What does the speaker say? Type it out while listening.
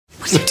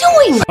What's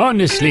he doing?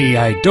 Honestly,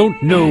 I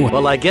don't know.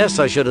 Well, I guess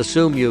I should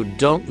assume you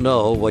don't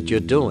know what you're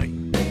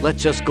doing.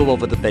 Let's just go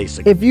over the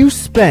basics. If you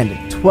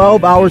spend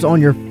 12 hours on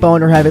your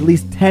phone or have at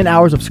least 10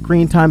 hours of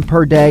screen time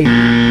per day,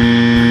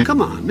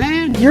 Come on,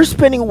 man. you're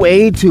spending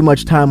way too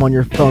much time on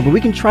your phone, but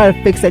we can try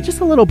to fix that just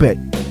a little bit.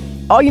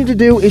 All you need to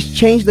do is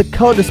change the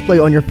color display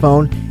on your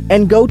phone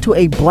and go to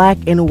a black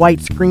and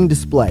white screen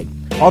display.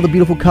 All the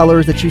beautiful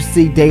colors that you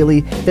see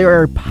daily, they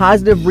are a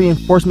positive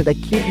reinforcement that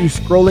keep you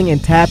scrolling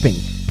and tapping.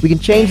 We can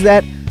change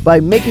that by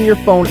making your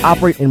phone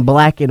operate in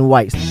black and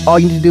white. All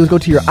you need to do is go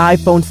to your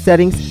iPhone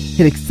settings,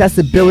 hit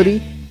accessibility,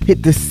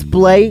 hit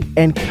display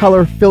and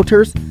color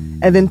filters,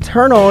 and then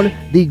turn on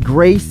the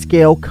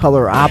grayscale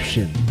color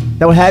option.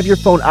 That will have your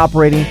phone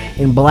operating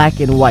in black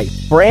and white.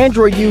 For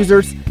Android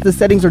users, the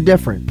settings are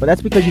different, but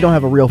that's because you don't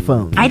have a real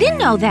phone. I didn't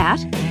know that.